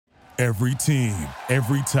Every team,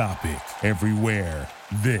 every topic, everywhere.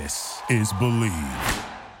 This is Bleav.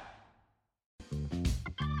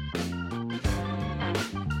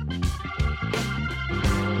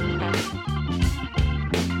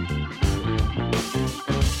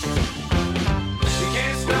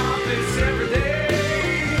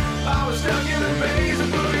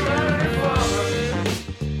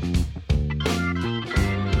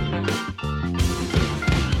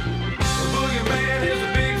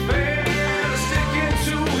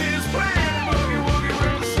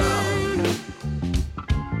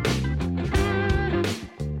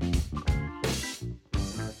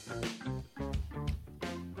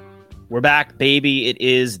 We're back, baby. It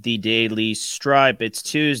is the Daily Stripe. It's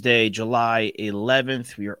Tuesday, July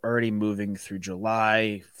 11th. We are already moving through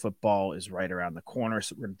July. Football is right around the corner,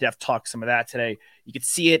 so we're going to talk some of that today. You can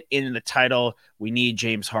see it in the title. We need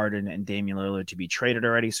James Harden and Damian Lillard to be traded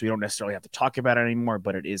already, so we don't necessarily have to talk about it anymore,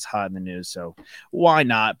 but it is hot in the news, so why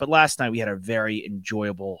not? But last night we had a very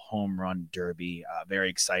enjoyable home run derby, very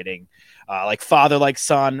exciting. Like father, like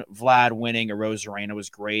son, Vlad winning. Arozarena was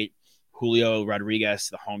great. Julio Rodriguez,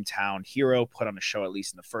 the hometown hero, put on a show at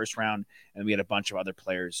least in the first round, and we had a bunch of other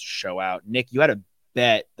players show out. Nick, you had a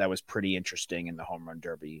bet that was pretty interesting in the home run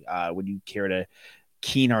derby. Would you care to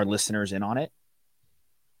keen our listeners in on it?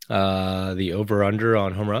 The over-under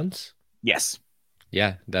on home runs? Yes.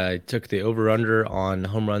 Yeah, I took the over-under on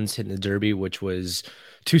home runs hitting the derby, which was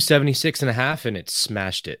 276.5, and it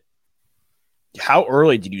smashed it. How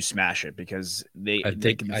early did you smash it? Because I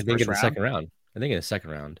think in the second round. I think in the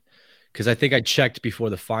second round. Because I think I checked before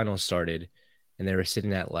the finals started, and they were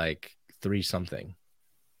sitting at like 3-something.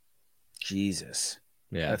 Jesus,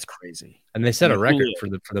 yeah, that's crazy. And they set a record for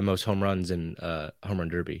the most home runs in home run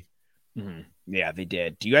derby. Mm-hmm. Yeah, they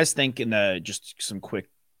did. Do you guys think just some quick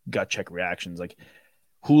gut check reactions? Like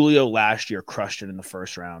Julio last year crushed it in the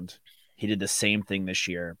first round. He did the same thing this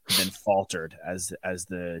year, but then faltered as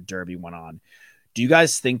the derby went on. Do you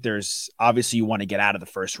guys think there's obviously you want to get out of the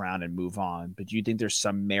first round and move on, but do you think there's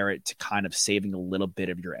some merit to kind of saving a little bit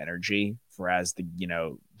of your energy for as the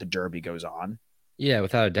derby goes on? Yeah,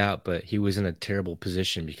 without a doubt. But he was in a terrible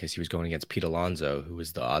position because he was going against Pete Alonso, who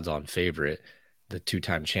was the odds-on favorite, the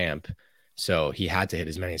two-time champ. So he had to hit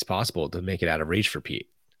as many as possible to make it out of reach for Pete.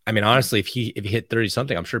 I mean, honestly, if he hit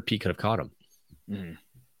 30-something, I'm sure Pete could have caught him. Mm-hmm.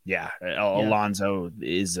 Yeah, Alonso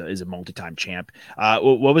is a multi-time champ.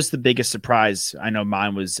 What was the biggest surprise? I know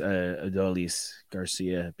mine was Adolis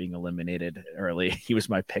Garcia being eliminated early. He was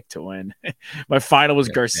my pick to win. My final was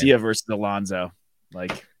Garcia versus Alonso. I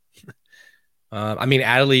mean,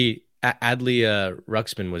 Adley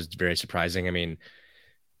Ruxpin was very surprising. I mean,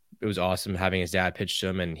 it was awesome having his dad pitch to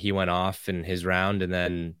him, and he went off in his round and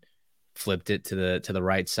then flipped it to the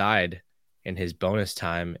right side in his bonus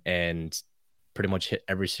time and pretty much hit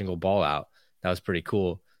every single ball out. That was pretty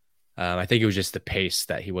cool. I think it was just the pace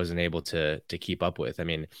that he wasn't able to keep up with. I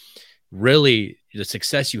mean, really, the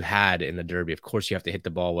success you had in the derby, of course, you have to hit the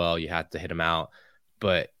ball well, you have to hit them out,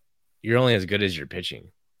 but you're only as good as your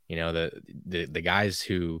pitching. You know, the guys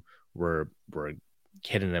who were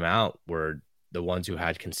hitting them out were the ones who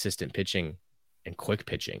had consistent pitching and quick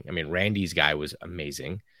pitching. I mean, Randy's guy was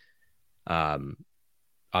amazing.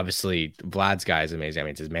 Obviously, Vlad's guy is amazing. I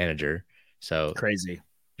mean, it's his manager. So crazy.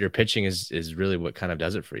 Your pitching is really what kind of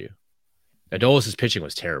does it for you. Adolis' pitching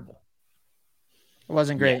was terrible. It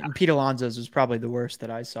wasn't great. Yeah. And Pete Alonso's was probably the worst that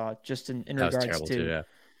I saw, just in regards was terrible to. Too, yeah.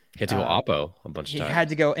 He had to go oppo a bunch of times. He had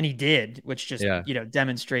to go, and he did, which just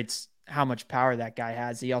demonstrates how much power that guy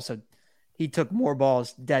has. He took more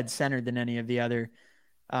balls dead center than any of the other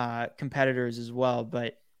competitors as well.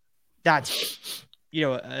 But that's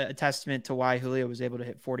a testament to why Julio was able to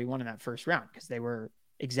hit 41 in that first round, because they were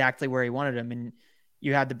exactly where he wanted him. And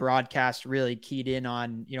you had the broadcast really keyed in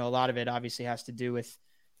on, a lot of it obviously has to do with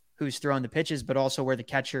who's throwing the pitches, but also where the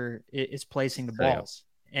catcher is placing the balls.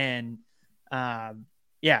 And I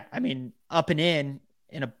mean, up and in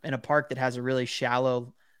a park that has a really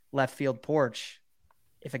shallow left field porch,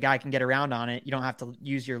 if a guy can get around on it, you don't have to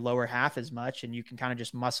use your lower half as much, and you can kind of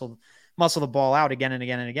just muscle the ball out again and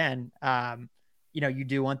again and again. You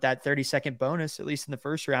do want that 30-second bonus, at least in the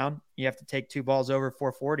first round. You have to take 2 balls over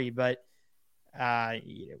 440, but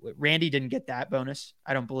Randy didn't get that bonus,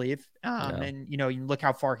 I don't believe. No. And you look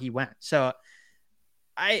how far he went. So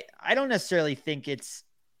I don't necessarily think it's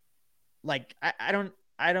like, I'm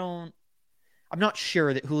not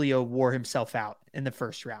sure that Julio wore himself out in the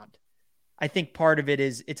first round. I think part of it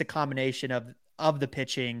is it's a combination of the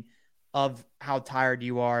pitching, of how tired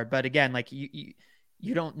you are. But again, like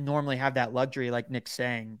you don't normally have that luxury, like Nick's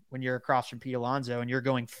saying, when you're across from Pete Alonso and you're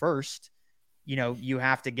going first you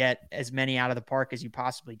have to get as many out of the park as you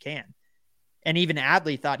possibly can. And even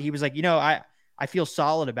Adley thought, he was like, I feel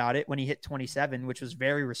solid about it when he hit 27, which was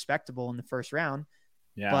very respectable in the first round.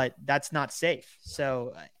 Yeah. But that's not safe.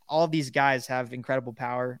 So all of these guys have incredible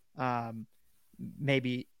power.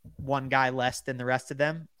 Maybe one guy less than the rest of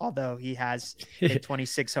them, although he has hit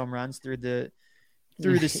 26 home runs through the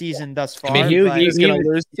season thus far. I mean, he's going to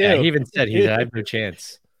lose too. Yeah, he even said I have no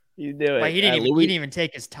chance. You do it. But he didn't even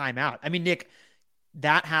take his time out. I mean, Nick,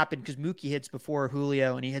 that happened because Mookie hits before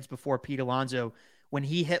Julio and he hits before Pete Alonso. When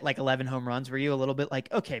he hit like 11 home runs, were you a little bit like,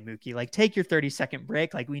 okay, Mookie, like take your 30-second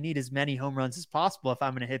break. Like we need as many home runs as possible if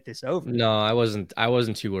I'm going to hit this over. No, I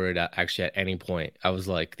wasn't too worried actually at any point. I was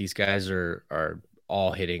like, these guys are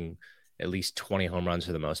all hitting at least 20 home runs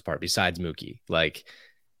for the most part, besides Mookie. Like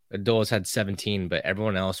Adolis had 17, but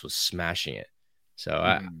everyone else was smashing it. So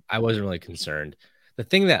I wasn't really concerned. The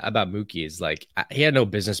thing about Mookie is like, he had no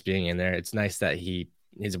business being in there. It's nice that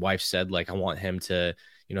his wife said, like, I want him to,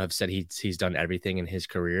 have said he's done everything in his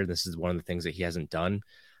career. This is one of the things that he hasn't done.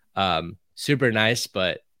 Super nice,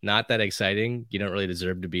 but not that exciting. You don't really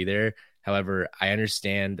deserve to be there. However, I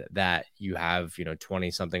understand that you have,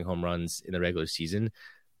 20 something home runs in the regular season,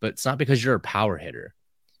 but it's not because you're a power hitter.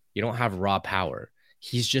 You don't have raw power.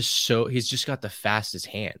 He's just got the fastest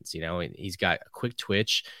hands, and he's got a quick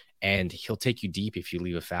twitch and he'll take you deep if you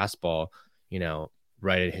leave a fastball,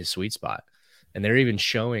 right at his sweet spot. And they're even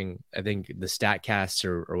showing, I think, the StatCasts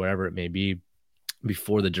or whatever it may be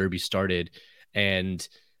before the Derby started. And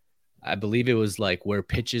I Bleav it was like where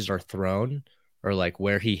pitches are thrown or like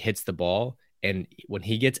where he hits the ball. And when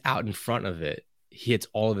he gets out in front of it, he hits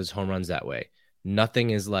all of his home runs that way.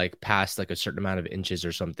 Nothing is like past like a certain amount of inches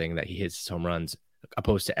or something that he hits his home runs,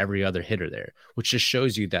 opposed to every other hitter there, which just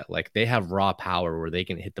shows you that like they have raw power where they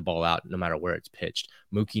can hit the ball out no matter where it's pitched.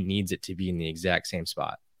 Mookie needs it to be in the exact same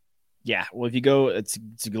spot. Yeah, well, if you go, it's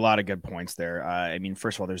a lot of good points there. I mean,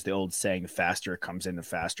 first of all, there's the old saying, the faster it comes in, the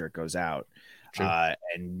faster it goes out.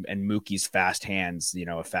 And Mookie's fast hands, a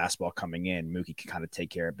fastball coming in, Mookie can kind of take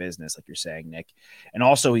care of business, like you're saying, Nick. And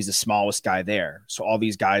also, he's the smallest guy there. So all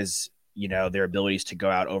these guys, their abilities to go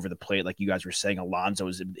out over the plate, like you guys were saying, Alonso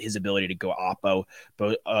is his ability to go oppo,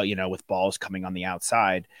 but with balls coming on the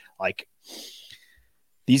outside, like.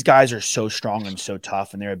 These guys are so strong and so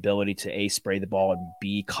tough, and their ability to A, spray the ball, and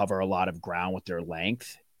B, cover a lot of ground with their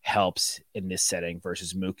length helps in this setting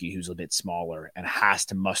versus Mookie, who's a bit smaller and has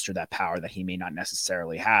to muster that power that he may not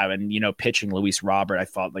necessarily have. And, pitching Luis Robert, I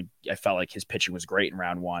felt like his pitching was great in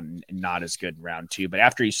round one and not as good in round two. But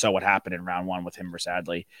after you saw what happened in round one with him versus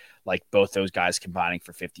Adley, like both those guys combining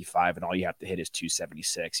for 55 and all you have to hit is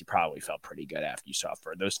 276, he probably felt pretty good after you saw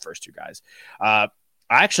for those first two guys.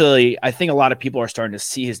 I think a lot of people are starting to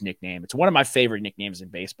see his nickname. It's one of my favorite nicknames in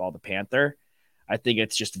baseball, the Panther. I think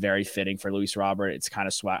it's just very fitting for Luis Robert. It's kind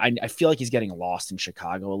of swag. I feel like he's getting lost in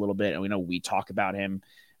Chicago a little bit. And we talk about him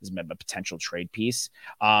as a potential trade piece.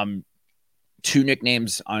 Two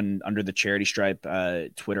nicknames under the charity stripe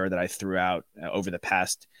Twitter that I threw out over the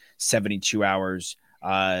past 72 hours.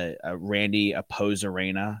 Randy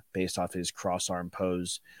Posarena, based off his cross arm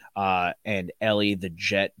pose, and Ellie the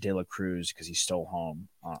Jet De La Cruz because he stole home.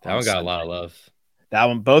 That one got a lot of love. That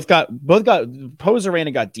one both got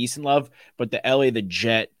Posarena got decent love, but the Ellie the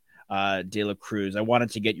Jet De La Cruz, I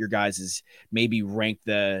wanted to get your guys's maybe rank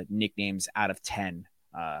the nicknames out of 10,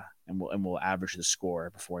 and we'll average the score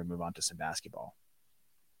before we move on to some basketball.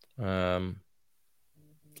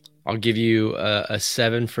 I'll give you a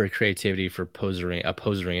 7 for creativity for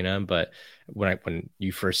Posarena, but when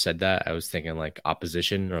you first said that, I was thinking like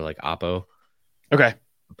opposition or like oppo. Okay.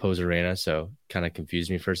 Posarena, so kind of confused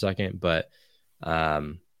me for a second, but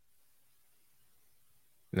and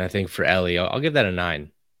I think for Ellie, I'll give that a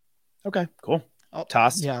 9. Okay, cool.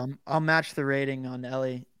 Toss. Yeah, I'll match the rating on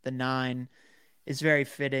Ellie. The 9 is very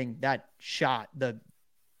fitting. That shot, the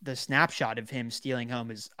snapshot of him stealing home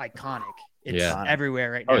is iconic. It's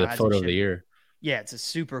everywhere right now. Oh, the photo of the year. Yeah, it's a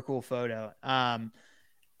super cool photo.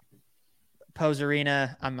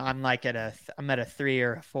 Posarena, I'm like at a 3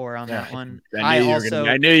 or a 4 on that one. I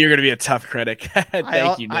knew you were gonna be a tough critic.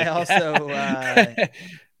 Thank you, Nick. I also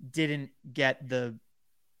didn't get the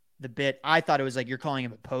bit. I thought it was like you're calling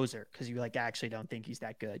him a poser because you like actually don't think he's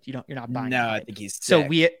that good. You're not buying. No, I think he's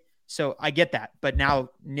sick. So I get that, but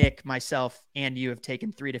now Nick, myself, and you have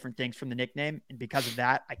taken 3 different things from the nickname, and because of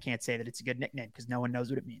that, I can't say that it's a good nickname because no one knows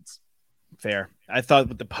what it means. Fair. I thought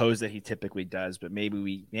with the pose that he typically does, but maybe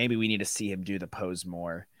we need to see him do the pose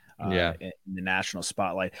more. In the national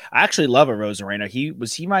spotlight. I actually love a Rosarena.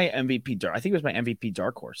 Was he my MVP? I think it was my MVP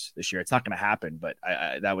dark horse this year. It's not going to happen, but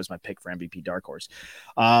that was my pick for MVP dark horse.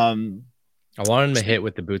 I wanted him to hit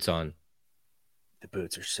with the boots on. The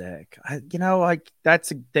boots are sick.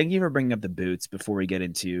 Thank you for bringing up the boots before we get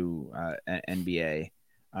into NBA,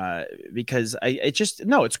 because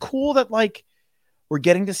it's cool that like we're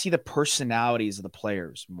getting to see the personalities of the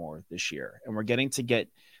players more this year, and we're getting to get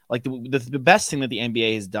like the best thing that the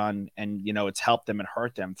NBA has done, and it's helped them and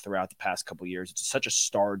hurt them throughout the past couple of years. It's such a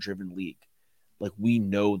star-driven league. Like, we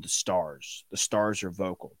know the stars. The stars are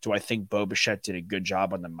vocal. Do I think Bo Bichette did a good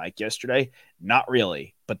job on the mic yesterday? Not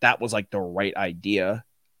really, but that was like the right idea.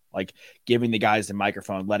 Like giving the guys the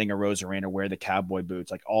microphone, letting a Rosarena wear the cowboy boots,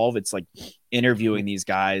 like all of it's like interviewing these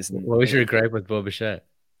guys. And what was your gripe with Bo Bichette?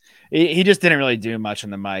 He just didn't really do much on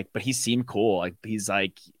the mic, but he seemed cool. Like he's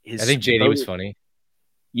like I think JD was funny.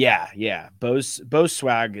 Yeah. Bo's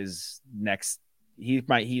swag is next.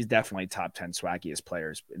 He's definitely top 10 swaggiest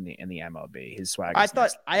players in the MLB. His swag. I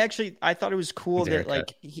thought it was cool that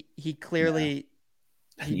like he clearly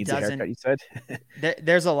he doesn't. A haircut, you said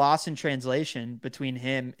there's a loss in translation between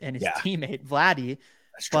him and his teammate Vladdy,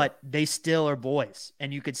 but they still are boys,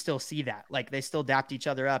 and you could still see that. Like they still dapped each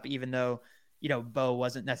other up, even though Bo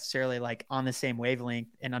wasn't necessarily like on the same wavelength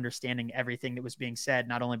and understanding everything that was being said,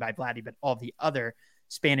 not only by Vladdy but all the other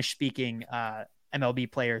Spanish speaking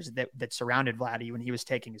MLB players that surrounded Vladdy when he was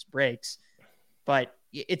taking his breaks. But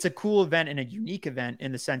it's a cool event and a unique event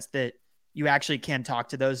in the sense that you actually can talk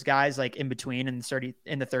to those guys like in between in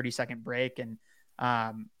the 30-second break. And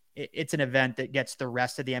it's an event that gets the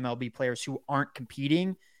rest of the MLB players who aren't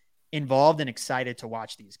competing involved and excited to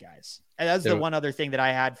watch these guys. And that's the one other thing that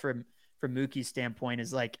I had from Mookie's standpoint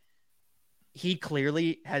is like, he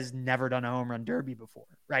clearly has never done a home run derby before.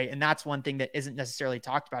 Right. And that's one thing that isn't necessarily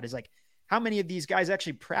talked about is like, how many of these guys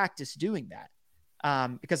actually practice doing that?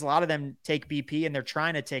 Because a lot of them take BP and they're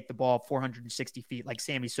trying to take the ball 460 feet like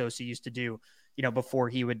Sammy Sosa used to do, before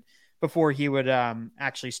he would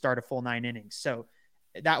actually start a full 9 innings. So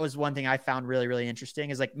that was one thing I found really, really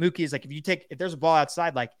interesting is like Mookie is like, if there's a ball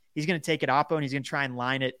outside, like he's going to take it oppo and he's going to try and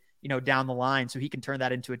line it, down the line so he can turn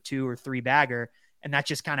that into a 2 or 3 bagger. And that's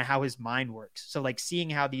just kind of how his mind works. So like seeing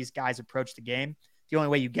how these guys approach the game, the only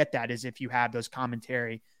way you get that is if you have those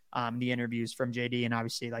commentary, the interviews from JD. And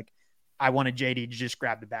obviously like I wanted JD to just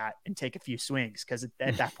grab the bat and take a few swings. Cause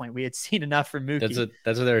at that point we had seen enough from Mookie.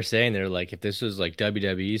 That's what they were saying. They're like, if this was like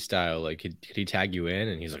WWE style, like could he tag you in?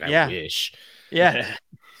 And he's like, I wish. Yeah.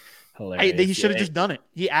 Hilarious. He should have just done it.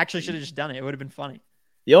 He actually should have just done it. It would have been funny.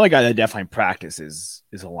 The only guy that definitely practices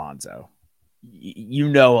is Alonso.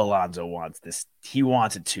 Alonso wants this. He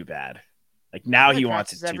wants it too bad. Like now he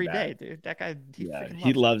wants it too every bad. Day, dude. That guy,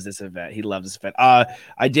 he loves this event. He loves this event.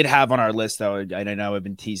 I did have on our list though. I know I've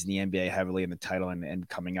been teasing the NBA heavily in the title and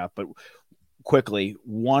coming up, but quickly,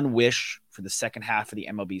 one wish for the second half of the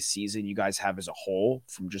MLB season you guys have as a whole,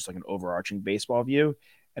 from just like an overarching baseball view,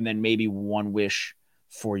 and then maybe one wish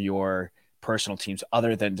for your personal teams,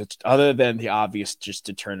 other than the obvious, just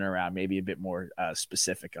to turn it around, maybe a bit more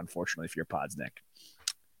specific. Unfortunately, for your pods, Nick.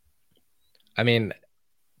 I mean,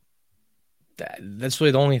 that's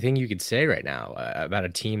really the only thing you could say right now about a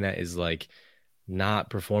team that is like not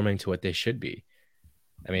performing to what they should be.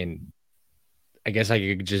 I mean, I guess I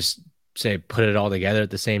could just say put it all together at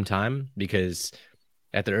the same time, because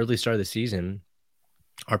at the early start of the season,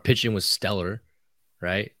 our pitching was stellar,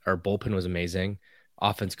 right? Our bullpen was amazing.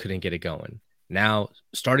 Offense couldn't get it going. Now,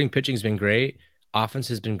 starting pitching has been great. Offense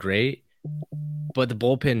has been great, but the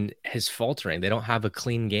bullpen is faltering. They don't have a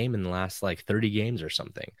clean game in the last like 30 games or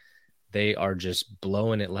something. They are just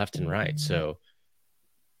blowing it left and right. So,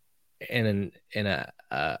 in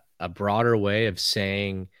a broader way of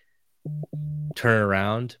saying turn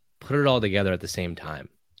around, put it all together at the same time.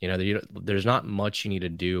 There's not much you need to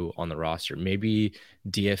do on the roster. Maybe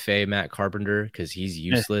DFA Matt Carpenter because he's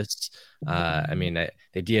useless. I mean,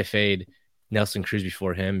 they DFA'd Nelson Cruz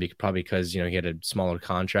before him, probably because he had a smaller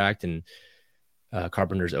contract and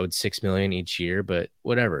Carpenter's owed $6 million each year. But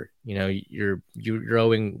whatever, you're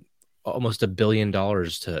owing almost $1 billion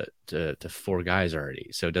to 4 guys already,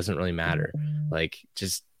 so it doesn't really matter. Like,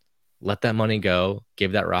 just let that money go.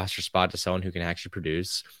 Give that roster spot to someone who can actually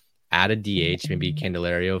produce. Add a DH, maybe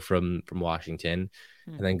Candelario from Washington,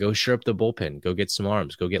 and then go shore up the bullpen. Go get some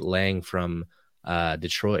arms. Go get Lang from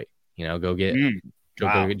Detroit. Go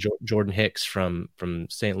get Jordan Hicks from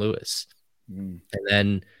St. Louis, and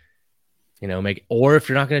then or if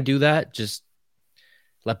you're not going to do that, just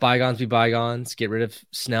let bygones be bygones. Get rid of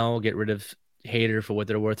Snell. Get rid of Hader for what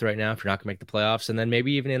they're worth right now if you're not going to make the playoffs, and then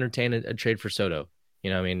maybe even entertain a trade for Soto.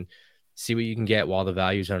 See what you can get while the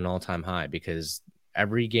values are an all-time high, because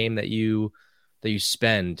every game that you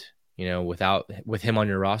spend, with him on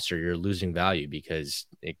your roster, you're losing value because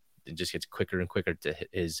it just gets quicker and quicker to hit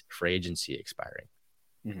his free agency expiring.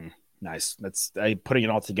 Mm-hmm. Nice. That's putting it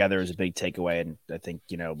all together is a big takeaway, and I think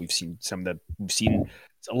we've seen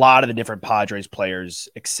a lot of the different Padres players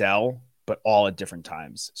excel, but all at different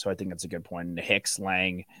times. So I think that's a good point. And Hicks,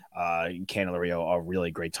 Lang, and Candelario are really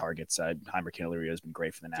great targets. Heimer Candelario has been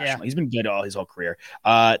great for the National. Yeah. He's been good his whole career.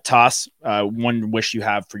 Toss, one wish you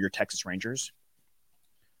have for your Texas Rangers?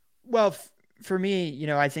 Well, for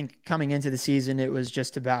me, I think coming into the season, it was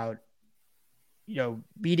just about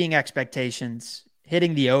beating expectations,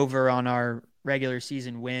 hitting the over on our regular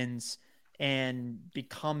season wins, and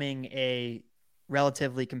becoming a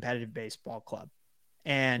relatively competitive baseball club.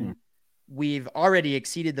 And we've already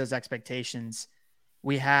exceeded those expectations.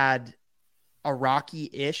 We had a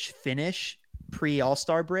rocky-ish finish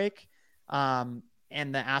pre-All-Star break, and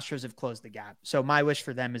the Astros have closed the gap. So my wish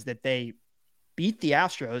for them is that they beat the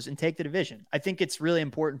Astros and take the division. I think it's really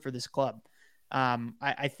important for this club.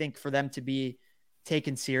 I think for them to be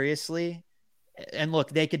taken seriously, and look,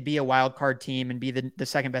 they could be a wild card team and be the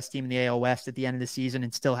second best team in the AL West at the end of the season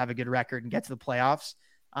and still have a good record and get to the playoffs.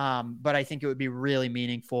 But I think it would be really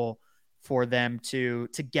meaningful for them to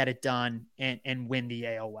get it done and win the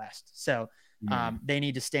AL West. So they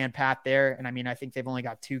need to stand pat there. And I mean, I think they've only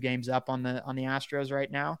got 2 games up on the Astros right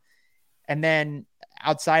now. And then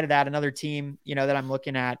outside of that, another team, that I'm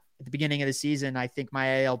looking at the beginning of the season, I think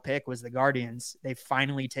my AL pick was the Guardians. They've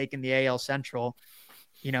finally taken the AL Central,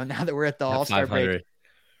 now that we're at the All-Star break.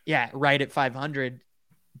 Yeah, right at 500.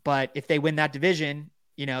 But if they win that division,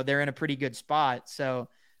 they're in a pretty good spot. So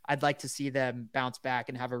I'd like to see them bounce back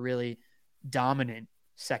and have a really dominant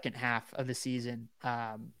second half of the season,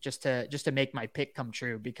 just to make my pick come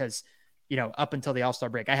true, because, up until the All-Star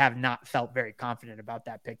break, I have not felt very confident about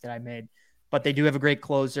that pick that I made. But they do have a great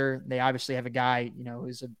closer. They obviously have a guy,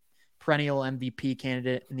 who's a perennial MVP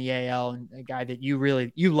candidate in the AL, and a guy that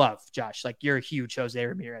you love, Josh. Like, you're a huge Jose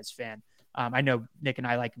Ramirez fan. I know Nick and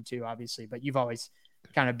I like him too, obviously, but you've always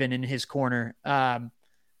kind of been in his corner. But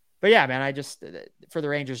yeah, man, I just, for the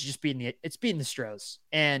Rangers, just beating the Stros,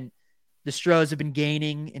 and the Stros have been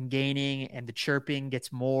gaining, and the chirping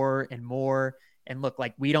gets more and more. And look,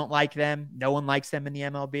 like, we don't like them. No one likes them in the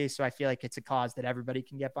MLB. So I feel like it's a cause that everybody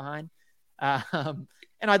can get behind. And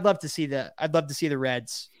I'd love to see the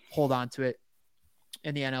Reds hold on to it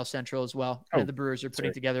in the NL Central as well. The Brewers are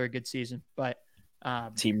putting together a good season, but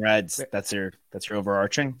Team Reds, that's your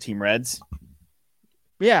overarching Team Reds.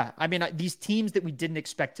 Yeah. I mean, these teams that we didn't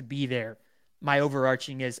expect to be there, my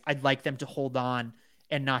overarching is I'd like them to hold on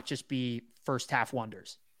and not just be first half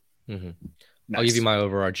wonders. Mm-hmm. Nice. I'll give you my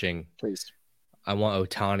overarching. Please. I want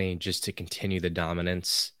Ohtani just to continue the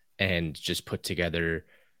dominance and just put together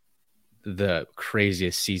the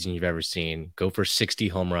craziest season you've ever seen. Go for 60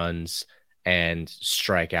 home runs and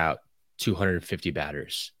strike out 250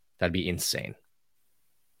 batters. That'd be insane.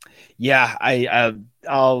 Yeah,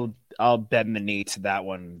 I'll bend the knee to that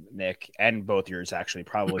one, Nick, and both yours actually.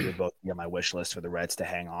 Probably would both be on my wish list for the Reds to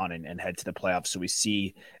hang on and head to the playoffs. So we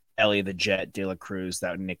see Ellie the Jet, De La Cruz.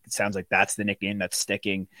 That Nick, it sounds like that's the nickname that's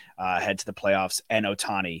sticking. Head to the playoffs, and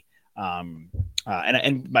Ohtani. And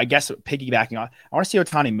I guess piggybacking on, I want to see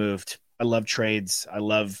Ohtani moved. I love trades. I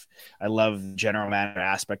love general manager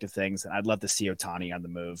aspect of things, and I'd love to see Ohtani on the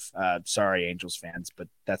move. Sorry, Angels fans, but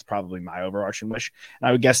that's probably my overarching wish. And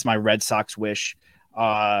I would guess my Red Sox wish,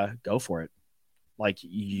 go for it. Like,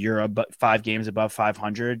 you're 5 games above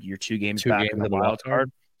 500. You're 2 games back in the wild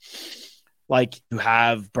card. Like, you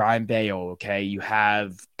have Brian Bayo, okay? You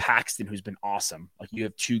have Paxton, who's been awesome. Like, you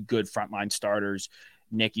have 2 good frontline starters.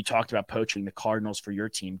 Nick, you talked about poaching the Cardinals for your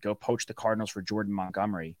team. Go poach the Cardinals for Jordan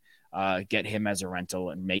Montgomery. Get him as a rental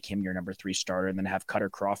and make him your number 3 starter, and then have Cutter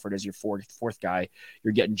Crawford as your fourth guy.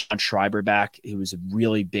 You're getting John Schreiber back, who was a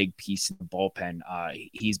really big piece in the bullpen.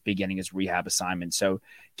 He's beginning his rehab assignment. So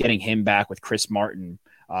getting him back with Chris Martin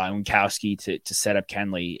and Winkowski to set up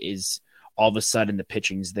Kenley is all of a sudden the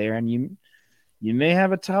pitching's there, and you may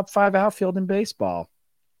have a top 5 outfield in baseball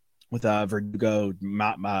with Verdugo,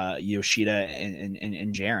 Yoshida,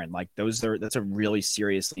 and Jaron. Like, that's a really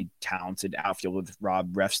seriously talented outfield with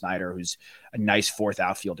Rob Refsnyder, who's a nice 4th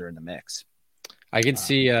outfielder in the mix. I could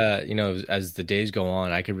see, as the days go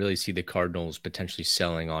on, I could really see the Cardinals potentially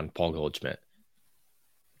selling on Paul Goldschmidt.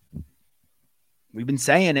 We've been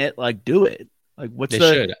saying it, like, do it. Like, they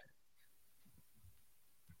should.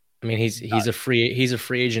 I mean, he's a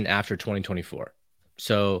free agent after 2024.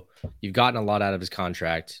 So you've gotten a lot out of his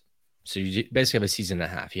contract. So you basically have a season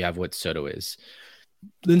and a half. You have what Soto is.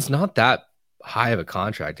 It's not that high of a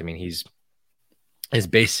contract. I mean, his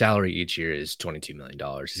base salary each year is $22 million.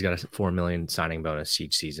 He's got a $4 million signing bonus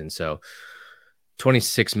each season. So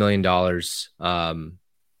 $26 million, to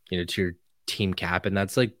your team cap, and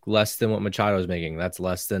that's like less than what Machado is making. That's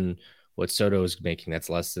less than what Soto is making. That's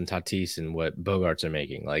less than Tatis and what Bogarts are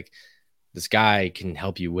making. Like, this guy can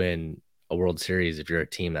help you win a World Series if you're a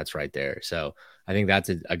team that's right there. So I think that's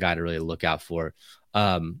a guy to really look out for.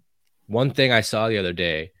 One thing I saw the other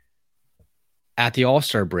day at the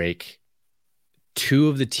All-Star break, 2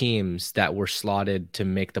 of the teams that were slotted to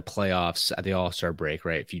make the playoffs at the All-Star break,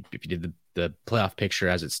 right? If you did the playoff picture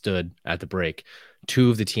as it stood at the break, 2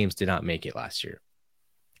 of the teams did not make it last year.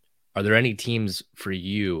 Are there any teams for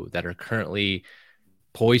you that are currently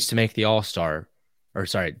poised to make the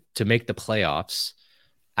to make the playoffs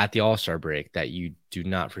at the All-Star break that you do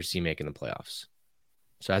not foresee making the playoffs?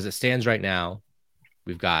 So as it stands right now,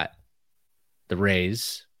 we've got the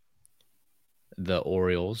Rays, the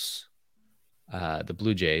Orioles, the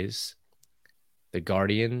Blue Jays, the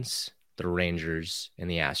Guardians, the Rangers, and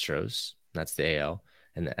the Astros. That's the AL.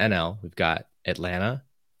 And the NL, we've got Atlanta,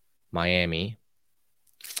 Miami,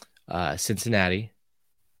 Cincinnati,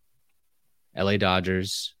 LA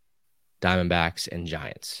Dodgers, Diamondbacks, and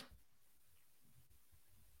Giants.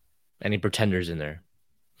 Any pretenders in there?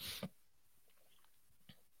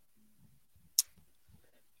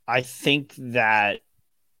 I think that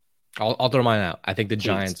I'll throw mine out. I think the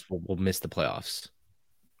Giants will miss the playoffs.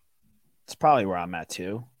 It's probably where I'm at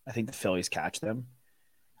too. I think the Phillies catch them.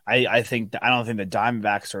 I don't think the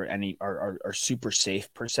Diamondbacks are super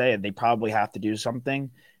safe per se, and they probably have to do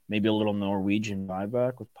something. Maybe a little Norwegian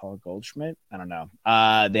buyback with Paul Goldschmidt. I don't know.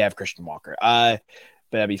 They have Christian Walker. But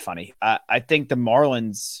that'd be funny. I think the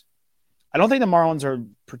Marlins. I don't think the Marlins are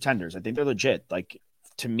pretenders. I think they're legit. Like,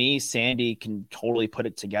 to me, Sandy can totally put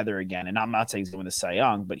it together again. And I'm not saying he's going to win the Cy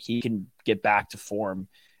Young, but he can get back to form.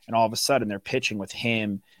 And all of a sudden, they're pitching with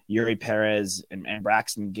him, Yuri Perez, and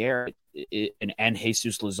Braxton Garrett, and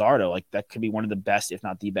Jesus Luzardo. Like, that could be one of the best, if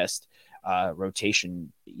not the best,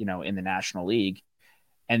 rotation, in the National League.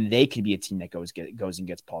 And they could be a team that goes and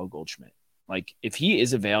gets Paul Goldschmidt. Like, if he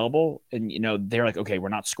is available and, they're like, okay, we're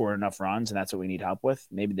not scoring enough runs and that's what we need help with,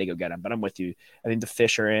 maybe they go get him. But I'm with you. I think the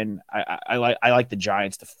fish are in. I like the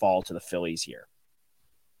Giants to fall to the Phillies here.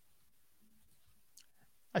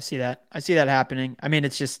 I see that happening. I mean,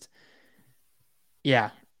 it's just, yeah,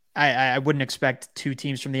 I wouldn't expect 2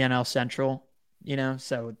 teams from the NL Central,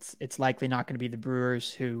 so it's likely not going to be the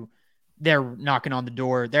Brewers, who they're knocking on the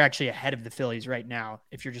door. They're actually ahead of the Phillies right now,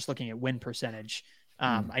 if you're just looking at win percentage.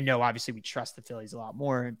 I know obviously we trust the Phillies a lot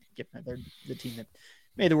more, given that they're the team that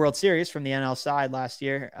made the World Series from the NL side last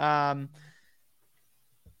year. I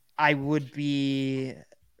would be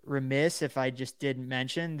remiss if I just didn't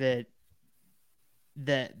mention that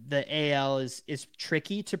the AL is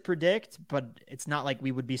tricky to predict, but it's not like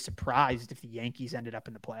we would be surprised if the Yankees ended up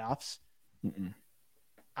in the playoffs.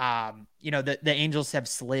 The Angels have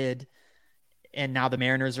slid, and now the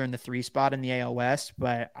Mariners are in the 3 spot in the AL West,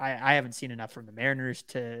 but I haven't seen enough from the Mariners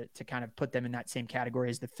to kind of put them in that same category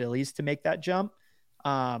as the Phillies to make that jump.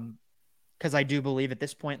 Because I do believe at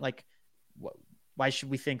this point, like, why should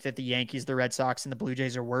we think that the Yankees, the Red Sox, and the Blue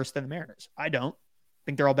Jays are worse than the Mariners? I don't. I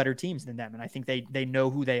think they're all better teams than them, and I think they know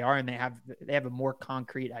who they are, and they have a more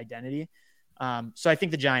concrete identity. So I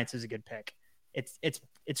think the Giants is a good pick.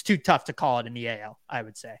 It's too tough to call it in the AL, I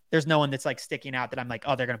would say. There's no one that's like sticking out that I'm like,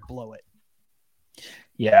 oh, they're going to blow it.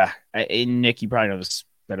 Yeah. Nick, you probably know this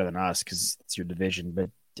better than us because it's your division, but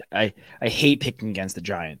I hate picking against the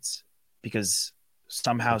Giants because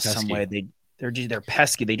somehow, some way they're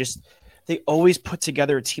pesky. They always put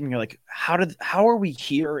together a team and you're like, how are we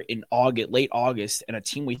here in Late August, and a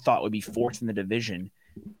team we thought would be 4th in the division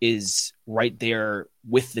is right there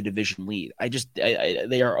with the division lead?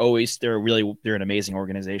 They're an amazing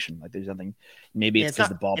organization. Like, there's nothing, maybe it's because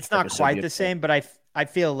the ball. It's not quite the same, but I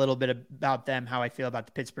feel a little bit about them how I feel about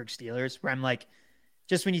the Pittsburgh Steelers, where I'm like,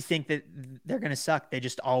 just when you think that they're going to suck, they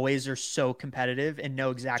just always are so competitive and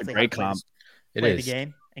know exactly how to play the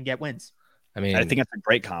game and get wins. I mean, I think it's a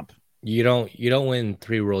great comp. You don't win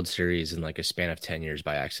 3 World Series in like a span of 10 years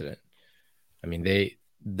by accident. I mean,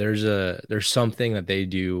 there's something that they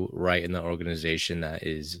do right in the organization that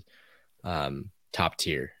is top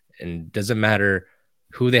tier, and doesn't matter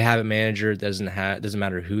who they have at manager. Doesn't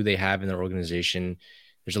matter who they have in their organization.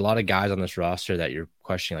 There's a lot of guys on this roster that you're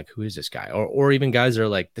questioning, like, who is this guy? Or even guys that are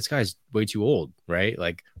like, this guy's way too old, right?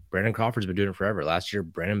 Like, Brandon Crawford's been doing it forever. Last year,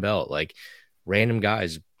 Brandon Belt, like, random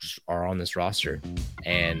guys just are on this roster,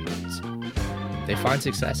 and they find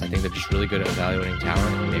success. I think they're just really good at evaluating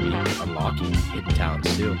talent and maybe unlocking hidden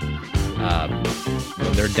talents too.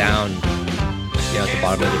 When they're down, at the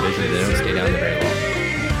bottom of the division, they don't stay down there very long.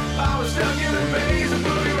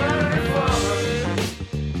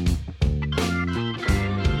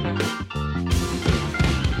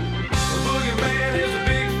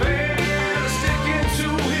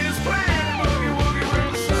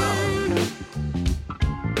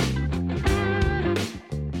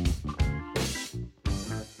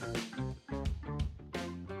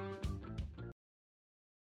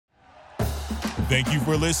 Thank you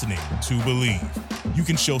for listening to Bleav. You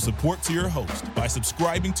can show support to your host by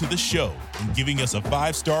subscribing to the show and giving us a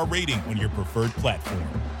 5-star rating on your preferred platform.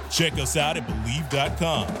 Check us out at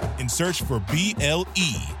Bleav.com and search for BLEAV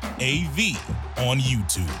on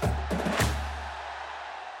YouTube.